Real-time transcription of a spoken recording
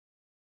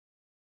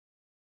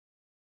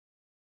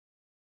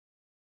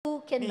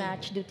Who can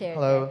match Duterte?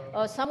 Hello.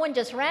 Oh, someone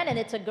just ran and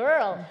it's a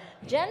girl.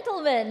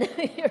 Gentlemen,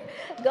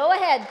 go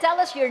ahead. Tell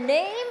us your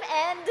name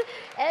and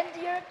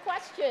your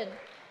question.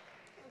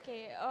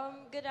 Okay,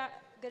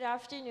 good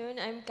afternoon.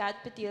 I'm Kat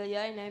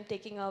Petilia and I'm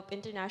taking up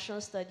International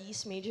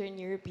Studies, major in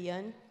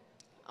European.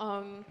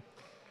 Um,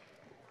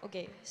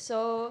 okay,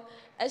 so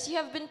as you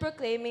have been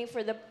proclaiming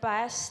for the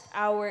past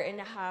hour and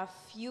a half,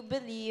 you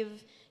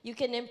believe you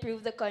can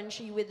improve the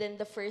country within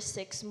the first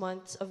 6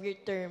 months of your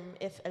term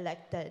if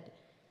elected.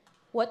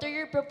 What are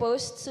your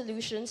proposed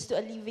solutions to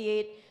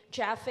alleviate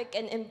traffic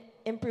and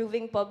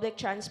improving public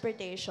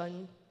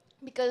transportation?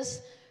 Because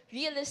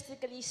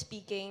realistically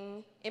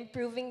speaking,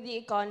 improving the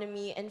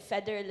economy and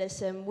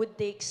federalism would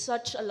take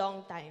such a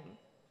long time.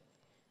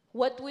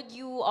 What would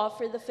you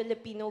offer the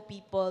Filipino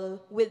people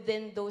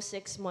within those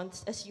 6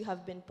 months as you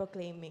have been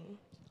proclaiming?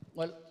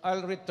 Well,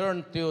 I'll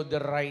return to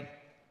the right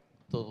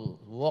to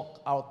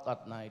walk out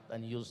at night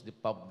and use the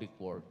public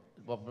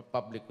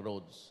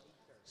roads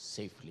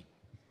safely.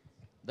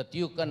 That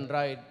you can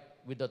ride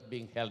without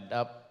being held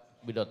up,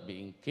 without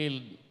being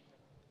killed,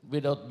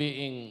 without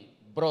being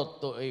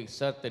brought to a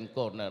certain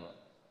corner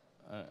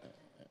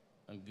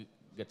and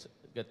get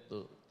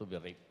to be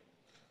raped.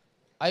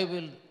 I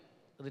will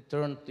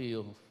return to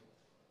you,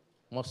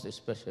 most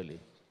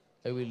especially,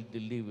 I will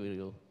deliver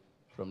you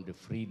from the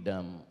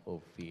freedom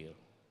of fear.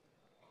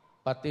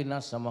 Pati na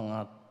sa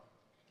mga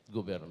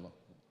gobyerno.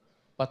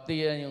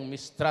 Pati yan yung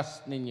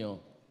mistrust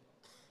ninyo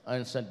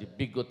and sa the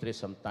bigotry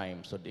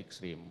sometimes to the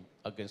extreme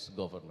against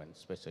government,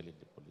 especially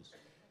the police.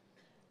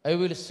 I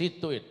will see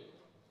to it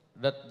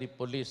that the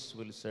police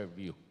will serve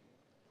you.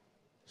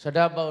 Sa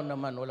Davao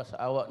naman, wala sa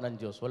awa ng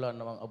Diyos, wala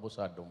namang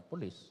abusadong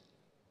police.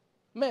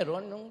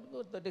 Meron yung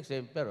to the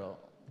extreme, pero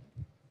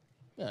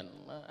yan,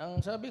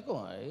 ang sabi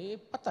ko nga,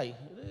 patay.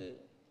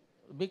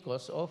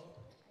 Because of,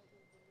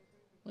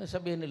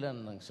 sabihin nila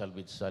ng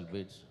salvage.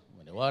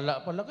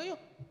 Maniwala pala kayo.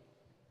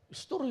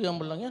 Istorya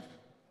mo lang yan.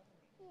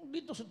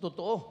 Dito sa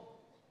totoo.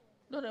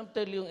 Don't I'm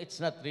telling you, it's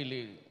not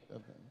really,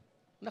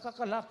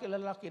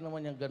 nakakalaki-lalaki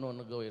naman yung gano'n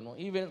na gawin mo.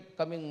 Even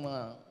kaming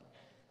mga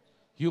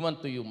human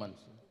to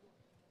humans.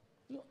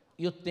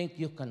 You think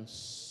you can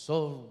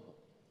solve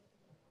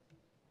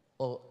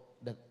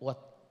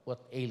what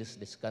ails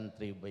this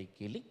country by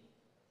killing?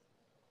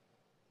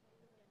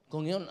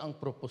 Kung yun ang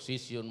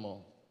proposition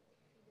mo,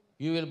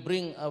 you will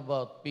bring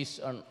about peace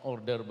and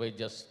order by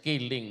just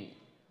killing.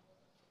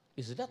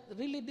 Is that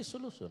really the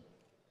solution?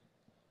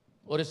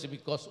 Or is it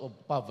because of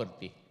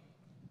poverty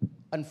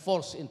and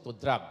forced into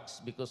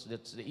drugs because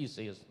that's the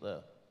easiest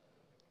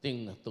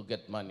thing to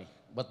get money,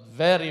 but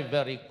very,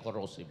 very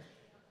corrosive.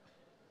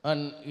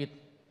 And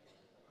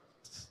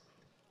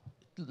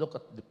look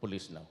at the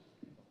police now.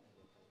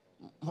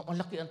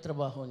 Malaki ang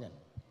trabaho niyan.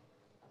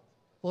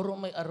 Puro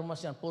may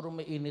armas yan, puro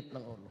may init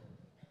ng ulo.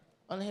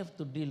 And I have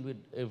to deal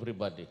with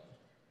everybody,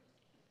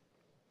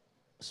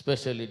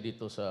 especially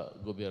dito sa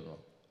gobyerno.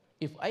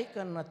 If I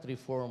cannot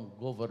reform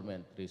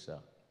government, Risa,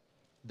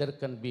 there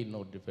can be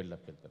no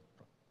development.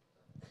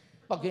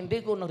 Pag hindi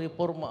ko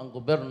na-reforma ang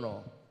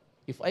gobyerno,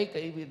 if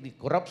the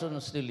corruption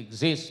still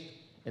exists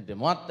in the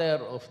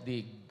matter of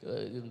the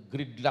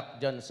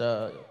gridlock dyan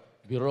sa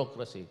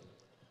bureaucracy,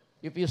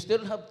 if you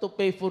still have to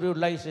pay for your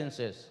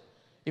licenses,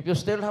 if you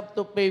still have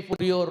to pay for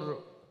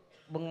your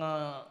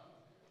mga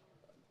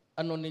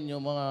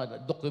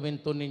mga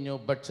dokumento ninyo,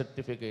 birth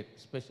certificate,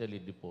 especially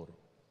the poor,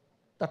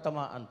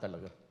 tatamaan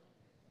talaga.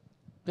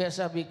 Kaya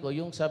sabi ko,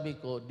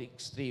 the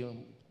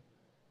extreme,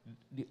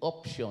 the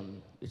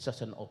option, it's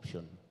just an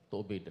option to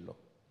obey the law.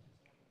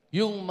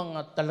 Yung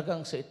mga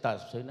talagang sa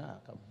itaas, sabi na,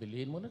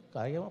 bilhin mo na,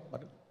 kaya mo.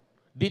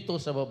 Dito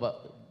sa baba,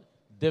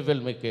 devil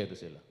may care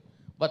sila.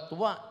 But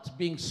what's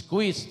being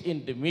squeezed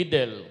in the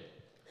middle,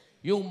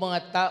 yung mga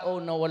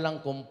tao na walang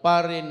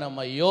kumpare na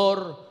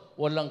mayor,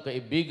 walang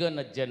kaibigan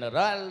na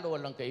general,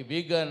 walang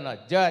kaibigan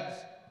na judge,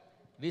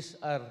 these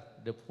are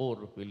the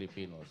poor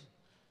Filipinos.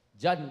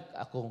 Diyan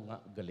ako nga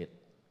galit.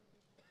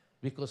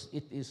 Because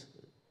it is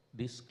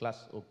this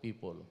class of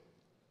people,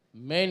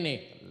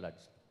 many,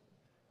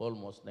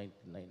 almost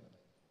 99,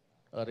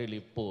 are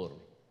really poor,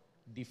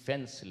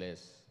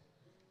 defenseless,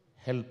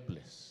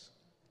 helpless.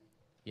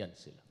 Yan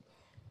sila.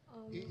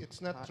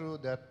 It's not true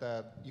that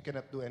you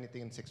cannot do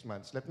anything in 6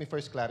 months. Let me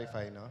first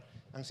clarify, no?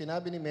 Ang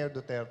sinabi ni Mayor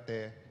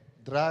Duterte,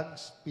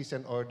 drugs, peace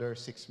and order,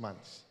 6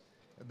 months.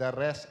 The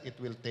rest, it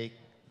will take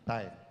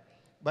time.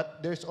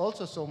 But there's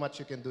also so much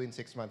you can do in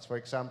 6 months. For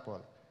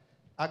example,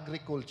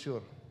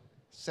 agriculture.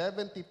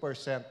 70%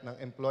 ng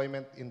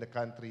employment in the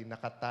country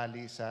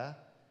nakatali sa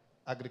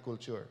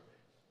agriculture.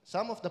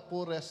 Some of the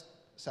poorest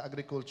sa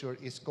agriculture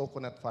is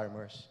coconut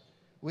farmers.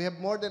 We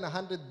have more than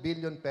 100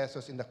 billion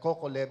pesos in the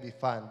Coco Levy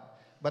Fund,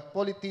 but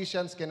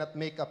politicians cannot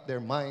make up their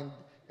mind,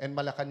 and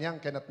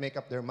Malacanang cannot make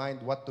up their mind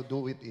what to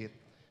do with it.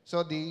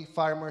 So the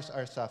farmers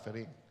are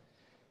suffering.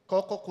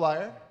 Coco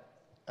coir,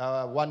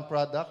 one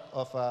product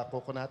of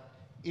coconut,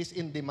 is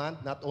in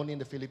demand not only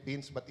in the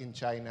Philippines but in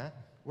China.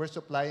 We're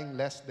supplying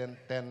less than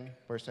 10%.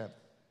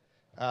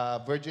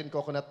 Virgin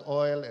coconut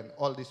oil and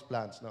all these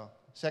plants. No.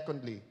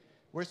 Secondly,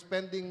 we're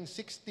spending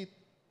 60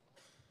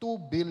 2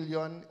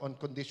 billion on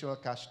conditional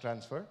cash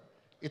transfer.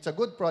 It's a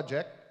good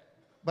project,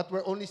 but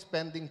we're only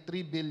spending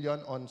 3 billion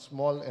on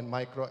small and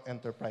micro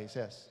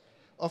enterprises.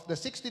 Of the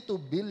 62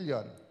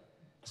 billion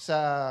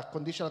sa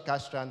conditional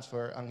cash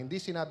transfer, ang hindi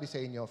sinabi sa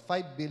inyo,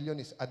 5 billion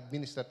is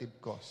administrative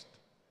cost.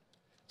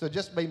 So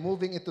just by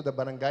moving it to the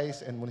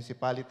barangays and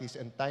municipalities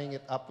and tying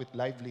it up with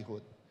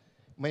livelihood,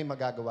 may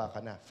magagawa ka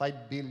na.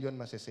 5 billion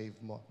masasave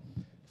mo.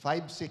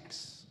 5,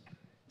 6.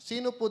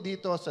 Sino po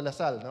dito sa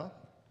Lasal, no?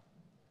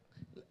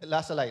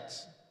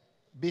 Lasalites,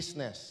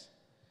 business.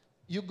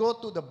 You go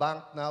to the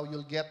bank now,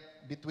 you'll get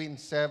between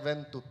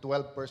 7 to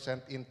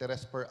 12%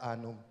 interest per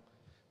annum.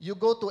 You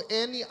go to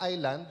any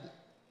island,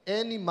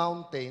 any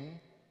mountain,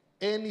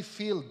 any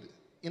field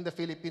in the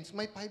Philippines,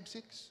 may 5,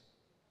 6.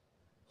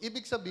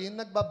 Ibig sabihin,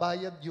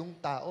 nagbabayad yung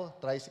tao.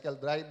 Tricycle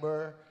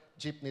driver,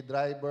 jeepney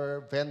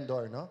driver,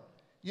 vendor, no?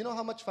 You know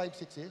how much 5,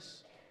 6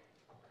 is?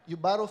 You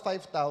borrow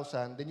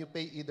 5,000, then you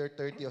pay either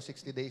 30 or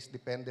 60 days,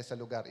 depende sa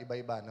lugar.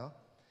 Iba-iba, no?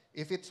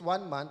 If it's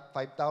 1 month,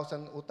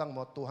 5,000 utang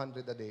mo,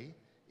 200 a day.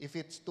 If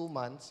it's 2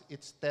 months,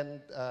 it's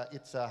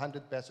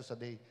 100 pesos a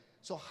day.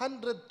 So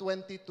 120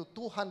 to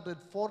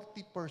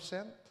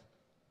 240%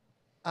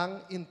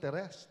 ang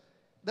interest.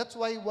 That's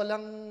why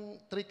walang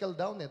trickle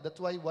down That's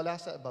why wala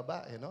sa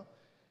baba no?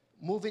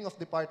 Moving of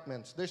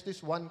departments. There's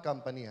this one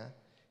company,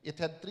 it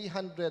had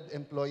 300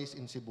 employees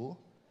in Cebu,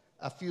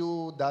 a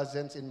few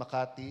dozens in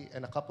Makati,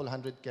 and a couple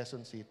hundred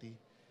Quezon City.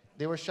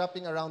 They were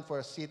shopping around for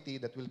a city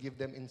that will give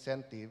them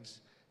incentives.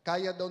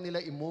 Kaya daw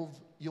nila i-move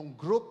yung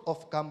group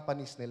of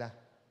companies nila.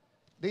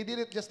 They did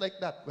it just like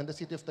that. When the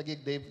city of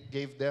Taguig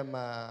gave them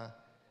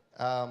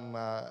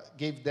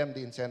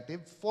the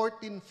incentive,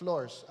 14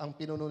 floors ang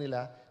pinuno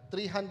nila,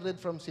 300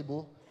 from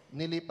Cebu,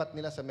 nilipat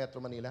nila sa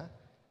Metro Manila.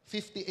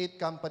 58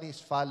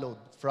 companies followed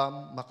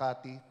from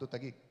Makati to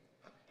Taguig.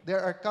 There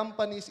are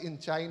companies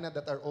in China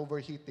that are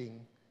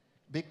overheating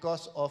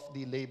because of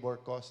the labor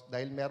cost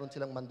dahil meron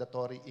silang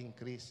mandatory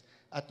increase.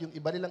 At yung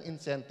iba nilang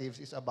incentives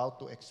is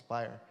about to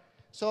expire.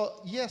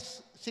 So,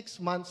 yes, 6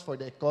 months for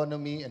the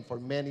economy and for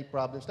many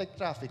problems like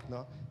traffic,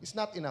 no, is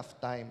not enough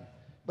time.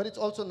 But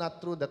it's also not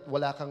true that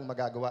wala kang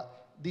magagawa.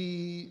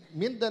 The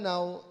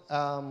Mindanao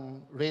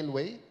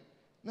Railway,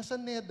 nasa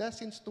NEDA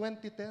since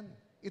 2010.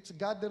 It's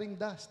gathering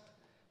dust.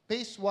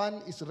 Phase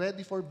 1 is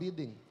ready for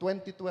bidding,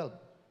 2012.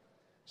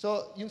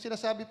 So, yung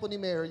sinasabi po ni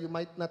Mayor, you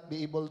might not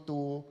be able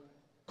to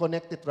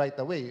connect it right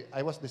away.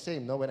 I was the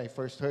same, no, when I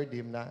first heard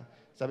him na,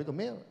 sabi ko,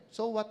 Mayor,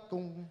 so what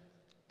kung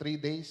 3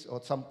 days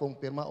o 10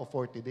 pirma o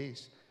 40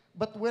 days?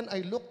 But when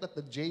I looked at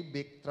the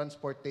JBIC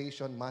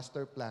Transportation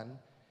Master Plan,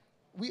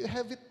 we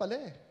have it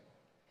pala eh.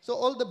 So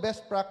all the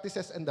best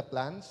practices and the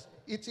plans,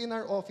 it's in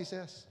our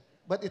offices,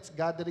 but it's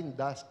gathering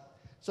dust.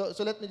 So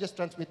let me just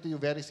transmit to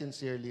you very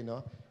sincerely,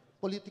 no?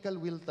 Political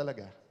will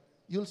talaga.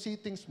 You'll see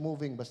things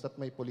moving basta't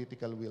may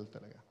political will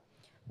talaga.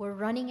 We're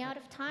running out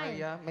of time.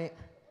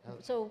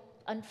 So,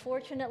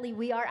 unfortunately,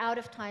 we are out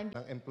of time.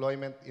 Ng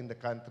employment in the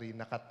country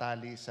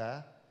nakatali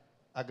sa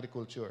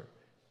agriculture.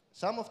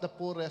 Some of the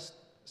poorest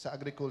sa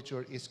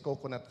agriculture is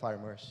coconut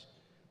farmers.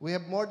 We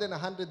have more than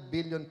 100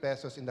 billion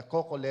pesos in the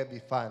Coco Levy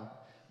Fund,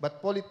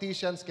 but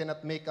politicians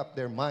cannot make up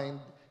their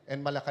mind,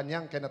 and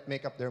Malacanang cannot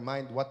make up their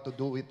mind what to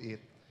do with it.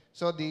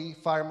 So the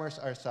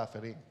farmers are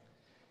suffering.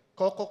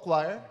 Coco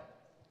Coir,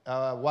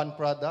 one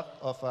product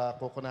of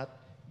coconut,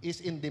 is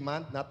in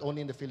demand not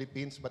only in the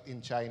Philippines but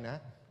in China.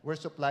 We're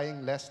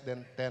supplying less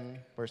than 10%.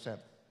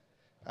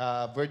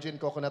 Virgin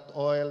coconut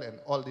oil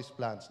and all these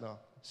plants. No.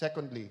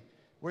 Secondly,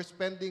 we're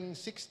spending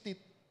 62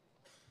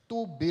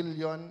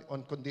 billion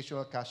on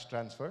conditional cash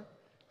transfer.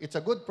 It's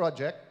a good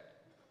project,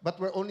 but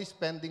we're only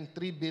spending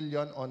 3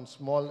 billion on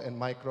small and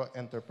micro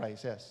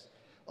enterprises.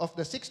 Of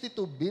the 62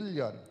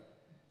 billion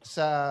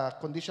sa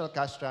conditional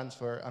cash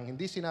transfer, ang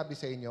hindi sinabi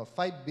sa inyo,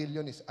 5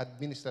 billion is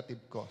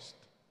administrative cost.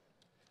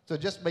 So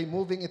just by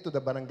moving it to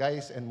the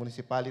barangays and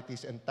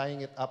municipalities and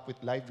tying it up with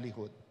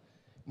livelihood,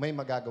 may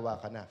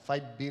magagawa ka na.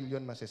 5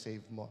 billion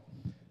masasave mo.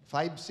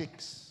 5,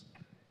 6.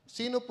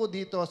 Sino po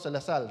dito sa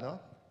Lasal,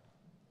 no?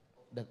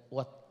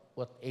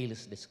 What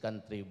ails this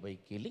country by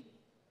killing?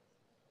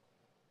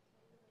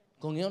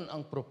 Kung yun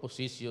ang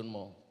proposition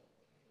mo,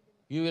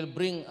 you will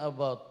bring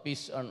about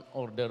peace and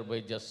order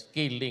by just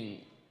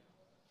killing.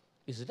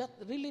 Is that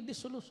really the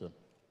solution?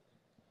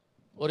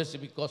 Or is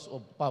it because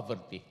of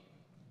poverty?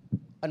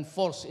 And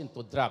forced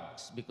into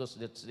drugs because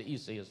that's the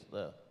easiest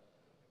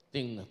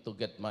thing to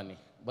get money.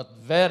 But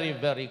very,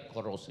 very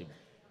corrosive.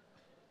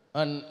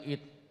 And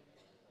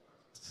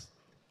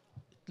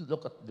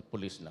look at the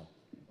police now.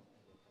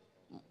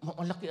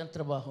 Malaki ang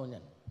trabaho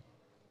niyan.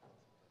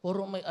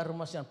 Puro may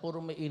armas yan,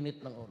 puro may init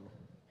ng ulo.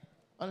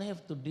 And I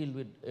have to deal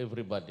with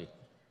everybody.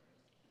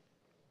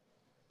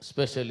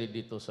 Especially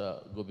dito sa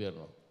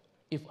gobyerno.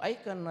 If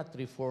I cannot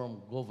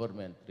reform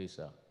government,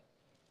 Risa,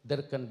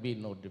 there can be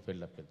no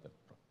development.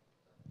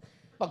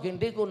 Pag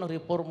hindi ko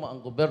na-reforma ang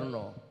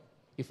gobyerno,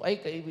 if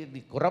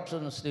the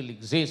corruption still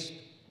exists,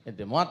 and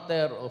the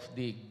matter of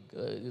the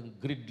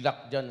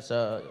gridlock dyan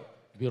sa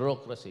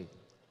bureaucracy,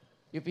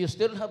 if you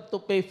still have to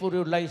pay for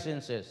your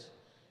licenses,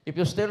 If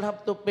you still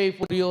have to pay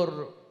for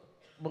your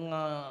mga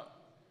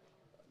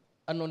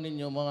ano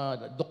ninyo,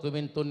 mga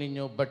dokumento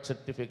ninyo, birth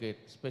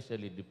certificate,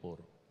 especially the poor,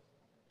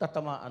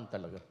 tatamaan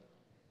talaga.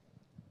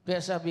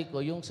 Kaya sabi ko,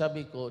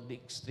 the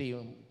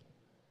extreme,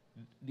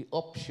 the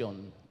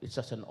option, it's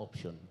just an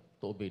option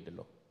to obey the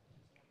law.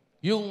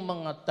 Yung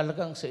mga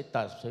talagang sa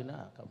itaas, so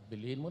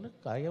bilhin mo na,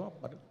 kaya mo.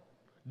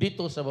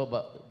 Dito sa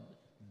baba,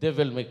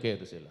 devil may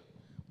care sila.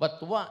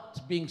 But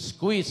what's being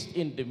squeezed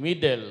in the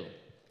middle,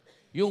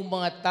 yung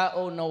mga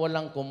tao na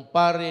walang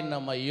kumpare na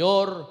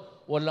mayor,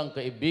 walang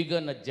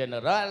kaibigan na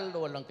general,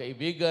 walang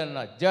kaibigan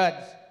na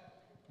judge,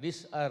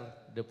 these are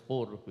the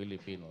poor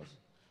Filipinos.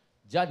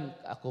 Diyan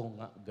ako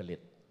nga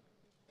galit.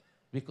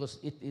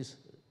 Because it is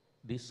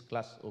this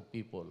class of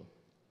people,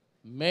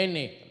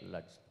 many,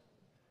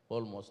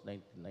 almost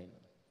 99,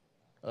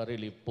 are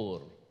really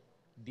poor,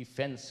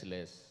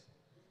 defenseless,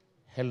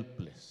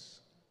 helpless.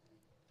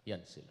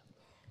 Yan sila.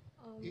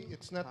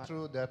 It's not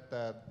true that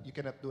you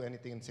cannot do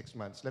anything in 6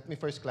 months. Let me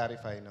first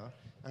clarify, no?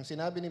 Ang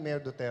sinabi ni Mayor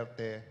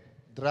Duterte,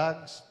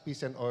 drugs,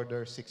 peace and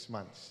order, 6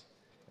 months.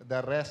 The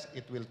rest,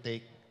 it will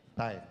take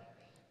time.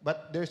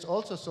 But there's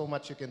also so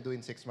much you can do in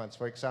 6 months.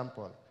 For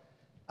example,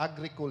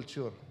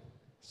 agriculture,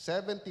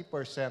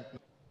 70%.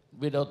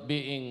 Without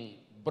being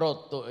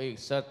brought to a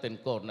certain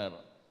corner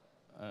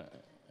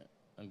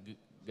and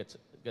get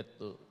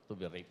to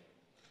be raped.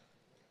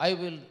 I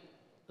will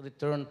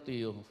return to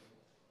you,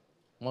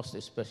 most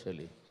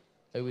especially,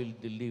 I will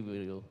deliver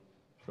you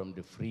from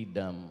the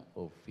freedom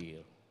of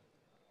fear.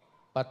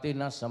 Pati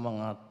na sa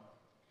mga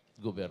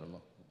gobyerno.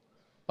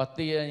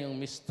 Pati yan yung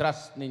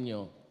mistrust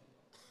ninyo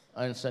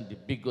and sa the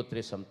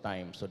bigotry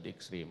sometimes, so the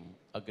extreme,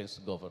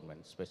 against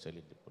government,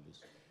 especially the police.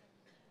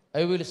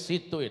 I will see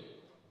to it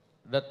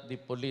that the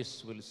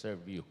police will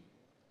serve you.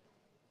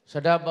 Sa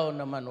Davao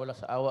naman, wala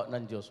sa awa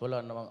ng Diyos,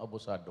 wala namang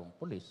abusadong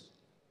police.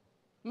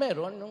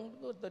 Meron, yung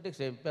to the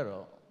extreme,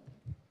 pero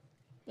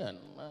yan,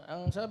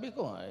 ang sabi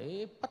ko nga,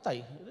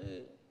 patay.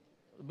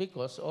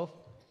 Because of,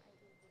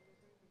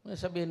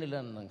 sabihin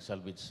nila ng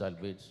salvage.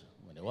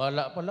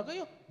 Maniwala pala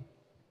kayo.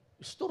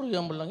 Istorya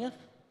mo lang yan.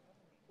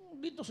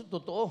 Dito sa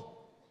totoo.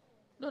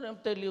 Don't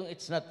I'm telling you,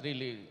 it's not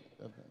really,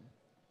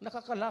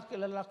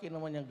 lalaki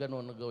naman yung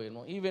gano'n na gawin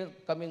mo. Even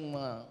kaming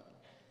mga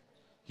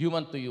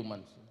human to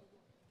humans.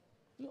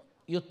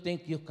 You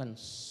think you can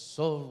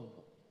solve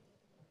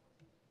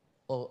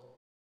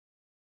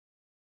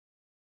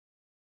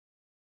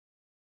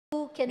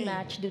Who can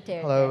match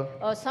Duterte? Hello.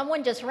 Oh,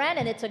 someone just ran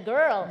and it's a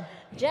girl.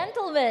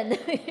 Gentlemen,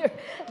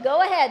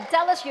 go ahead.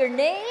 Tell us your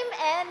name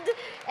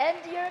and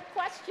your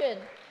question.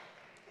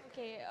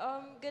 Okay,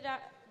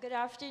 good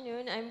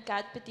afternoon. I'm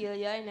Kat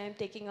Petilia, and I'm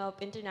taking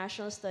up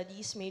international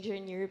studies, major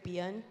in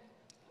European.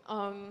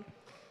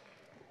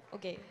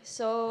 Okay,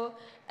 so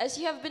as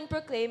you have been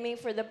proclaiming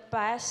for the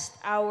past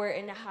hour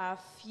and a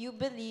half, you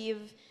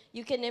believe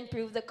you can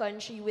improve the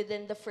country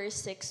within the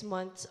first 6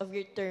 months of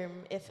your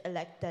term if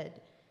elected.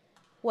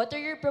 What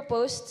are your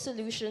proposed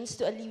solutions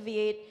to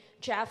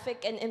alleviate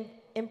traffic and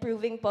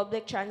improving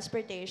public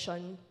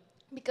transportation?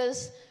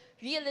 Because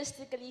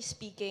realistically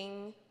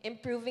speaking,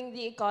 improving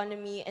the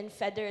economy and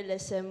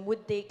federalism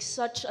would take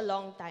such a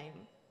long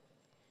time.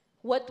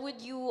 What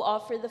would you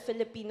offer the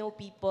Filipino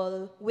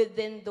people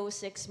within those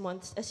 6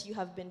 months as you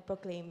have been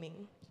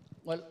proclaiming?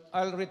 Well,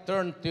 I'll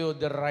return to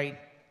the right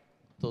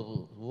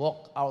to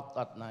walk out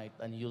at night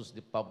and use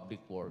the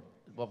public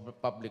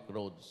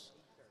roads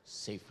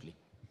safely.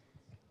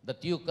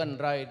 That you can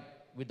ride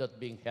without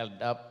being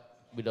held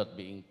up, without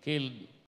being killed,